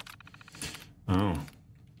realized. Oh.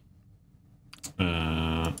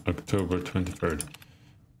 October 23rd.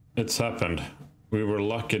 It's happened. We were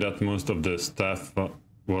lucky that most of the staff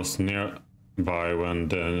was nearby when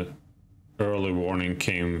the early warning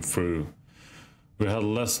came through. We had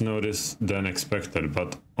less notice than expected,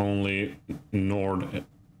 but only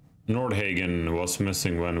Nordhagen was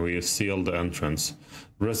missing when we sealed the entrance.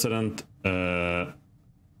 Resident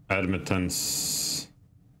admittance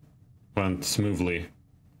went smoothly.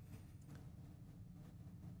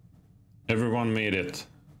 Everyone made it,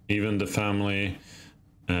 even the family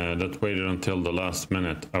that waited until the last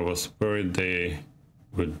minute. I was worried they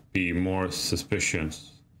would be more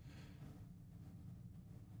suspicious.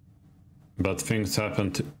 But things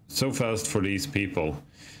happened so fast for these people.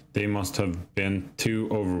 They must have been too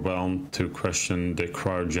overwhelmed to question the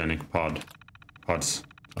cryogenic pods.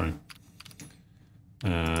 Sorry.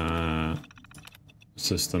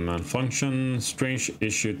 System malfunction. Strange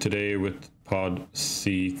issue today with pod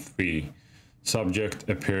C3. Subject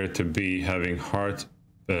appeared to be having heart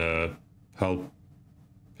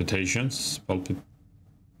palpitations.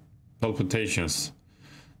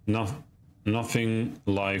 Nothing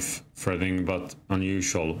life-threatening, but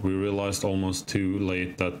unusual. We realized almost too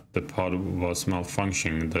late that the pod was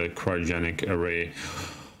malfunctioning. The cryogenic array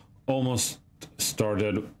almost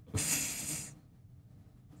started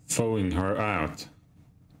throwing her out.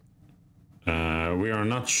 We are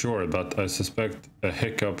not sure, but I suspect a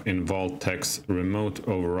hiccup in Vault-Tech's remote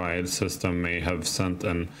override system may have sent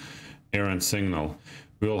an errant signal.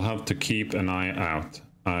 We will have to keep an eye out.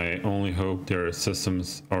 I only hope their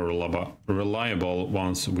systems are reliable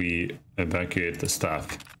once we evacuate the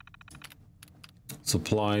staff.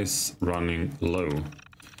 Supplies running low.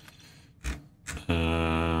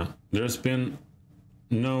 There's been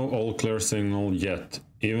no all-clear signal yet,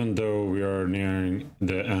 even though we are nearing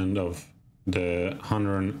the end of the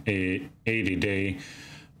 180-day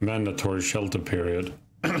mandatory shelter period.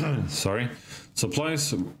 Sorry.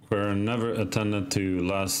 Supplies were never intended to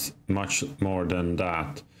last much more than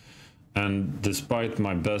that. And despite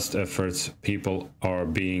my best efforts, people are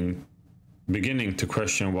beginning to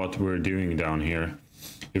question what we're doing down here.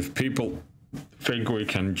 If people think we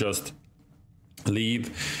can just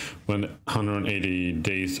leave when 180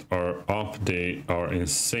 days are up, they are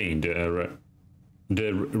insane. The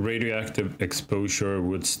radioactive exposure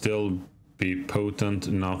would still be potent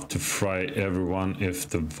enough to fry everyone if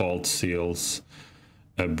the vault seals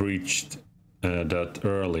breached that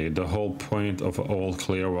early. The whole point of All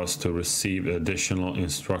Clear was to receive additional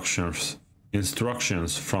instructions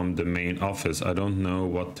from the main office. I don't know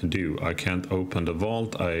what to do. I can't open the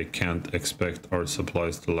vault. I can't expect our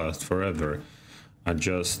supplies to last forever. I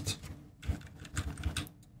just...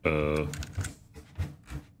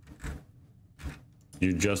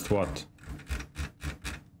 You just what?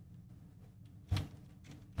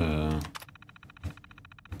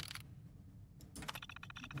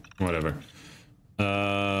 Whatever.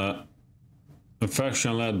 A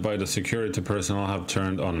faction led by the security personnel have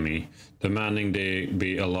turned on me, demanding they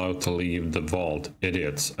be allowed to leave the vault.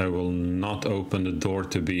 Idiots. I will not open the door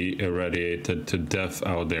to be irradiated to death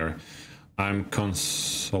out there. I'm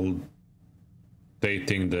consolidating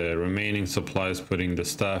the remaining supplies, putting the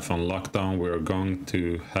staff on lockdown. We're going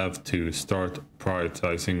to have to start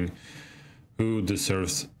prioritizing who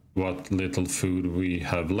deserves what little food we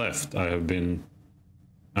have left. I've been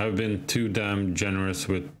too damn generous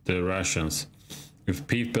with the rations. If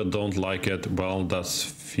people don't like it, well, that's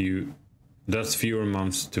fewer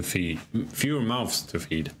mouths to feed.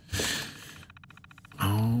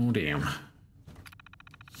 Oh damn.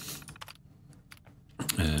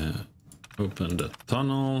 Open the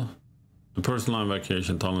tunnel. The personal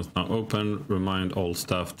evacuation tunnel is now open. Remind all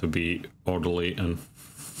staff to be orderly and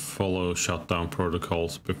follow shutdown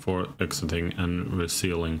protocols before exiting and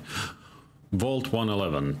resealing. Vault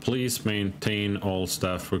 111. Please maintain all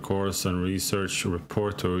staff records and research.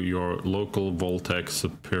 Report to your local Vault-Tec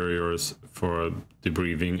superiors for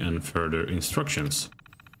debriefing and further instructions.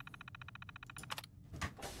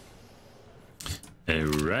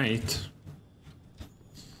 Alright.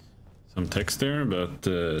 Some text there, but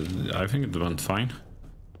I think it went fine.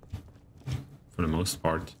 For the most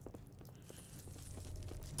part.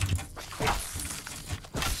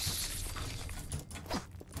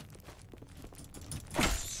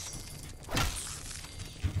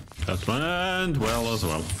 That went well as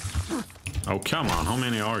well. Oh, come on, how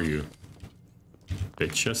many are you?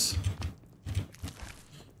 Bitches.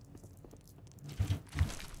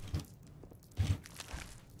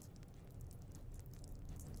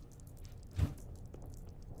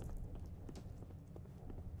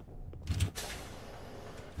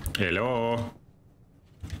 Hello.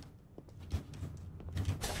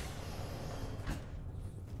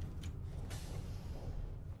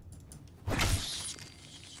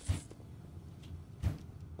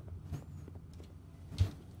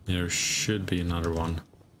 There should be another one.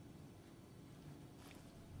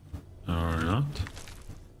 Or not.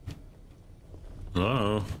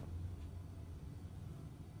 Hello?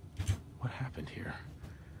 What happened here?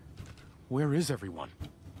 Where is everyone?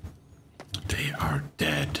 They are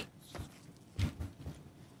dead.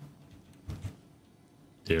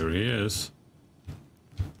 There he is.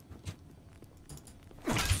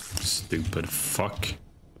 Stupid fuck.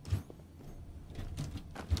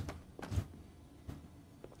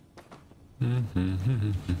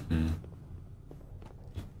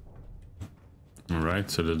 Alright,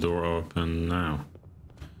 so the door opened now.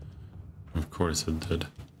 Of course it did.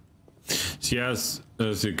 So yes,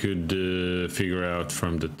 as you could figure out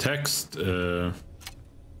from the text, all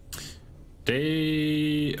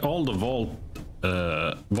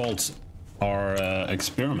the vaults are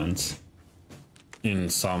experiments in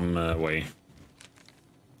some way.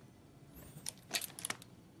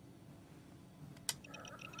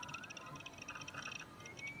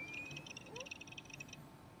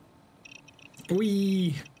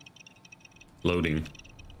 Whee! Loading.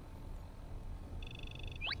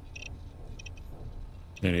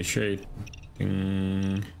 Initiating.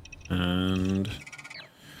 And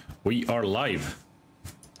we are live.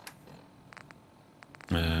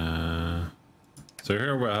 So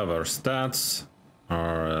here we have our stats,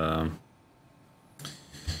 our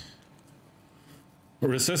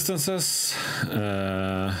resistances.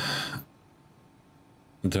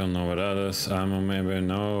 Don't know what that is. Ammo, maybe.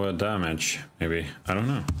 No damage, maybe. I don't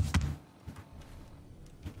know.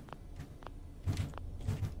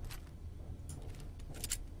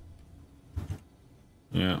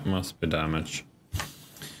 Yeah, must be damage.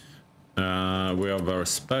 We have our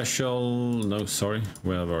special. No, sorry.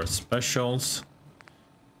 We have our specials.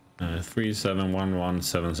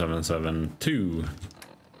 371177772.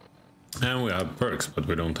 And we have perks, but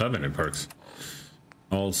we don't have any perks.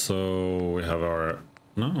 Also, we have our.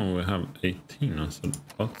 No, we have 18. So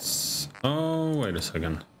what's... Oh, wait a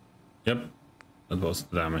second. Yep, that was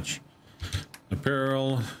the damage.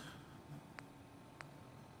 Apparel.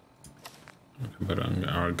 We can put on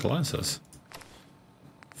our glasses.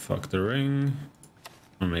 Fuck the ring.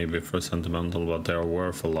 Or maybe for sentimental, but they are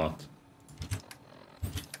worth a lot.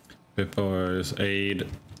 Pippo's aid.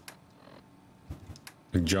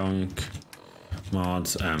 Junk.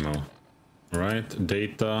 Mods, ammo. Right,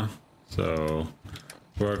 data. So...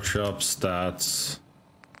 Workshop, stats,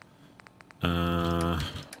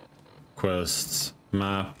 quests,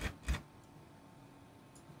 map,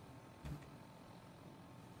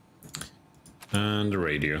 and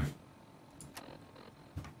radio.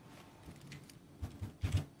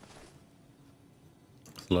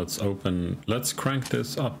 Let's crank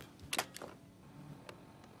this up.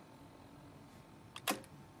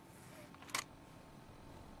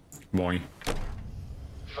 Boy.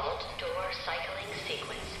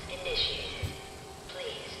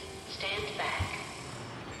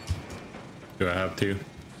 Do I have to?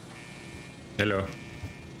 Hello.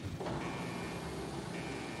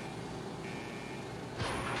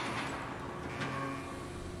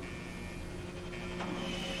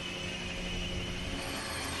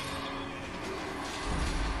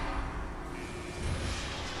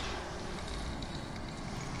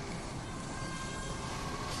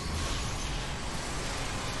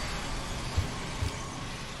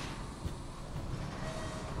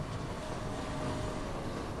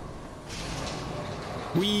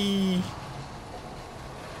 Whee!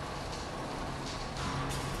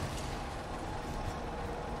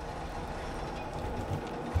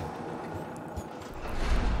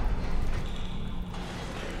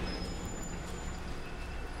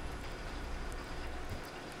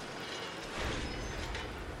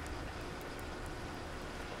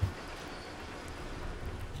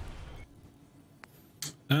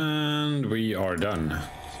 we are done.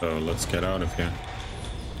 So let's get out of here.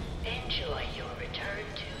 Enjoy your return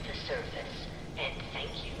to the surface, and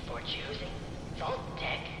thank you for choosing Vault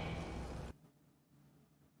Tech.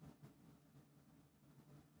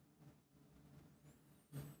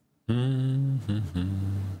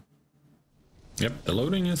 Yep, the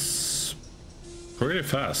loading is pretty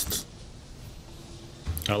fast.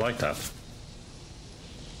 I like that.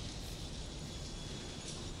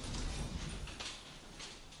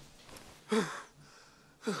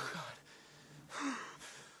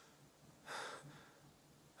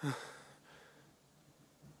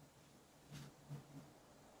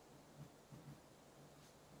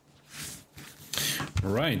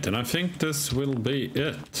 Right, and I think this will be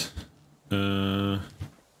it.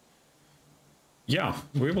 Yeah,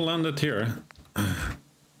 we will end it here.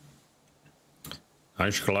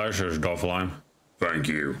 Doffelheim. Thank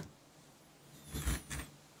you.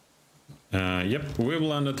 Yep, we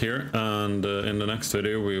will end it here, and in the next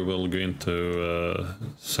video we will go into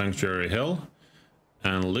Sanctuary Hill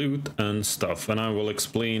and loot and stuff, and I will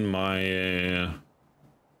explain my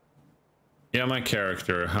my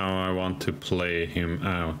character, how I want to play him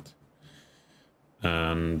out.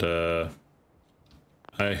 And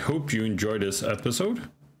I hope you enjoyed this episode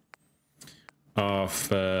of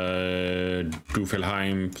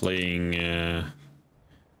Doffelheim playing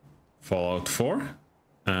Fallout 4.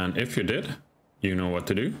 And if you did, you know what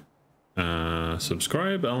to do.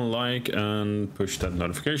 Subscribe and like and push that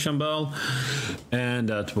notification bell, and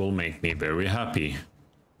that will make me very happy.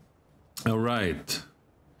 All right.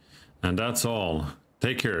 And that's all.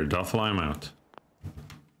 Take care. Doffelheim out.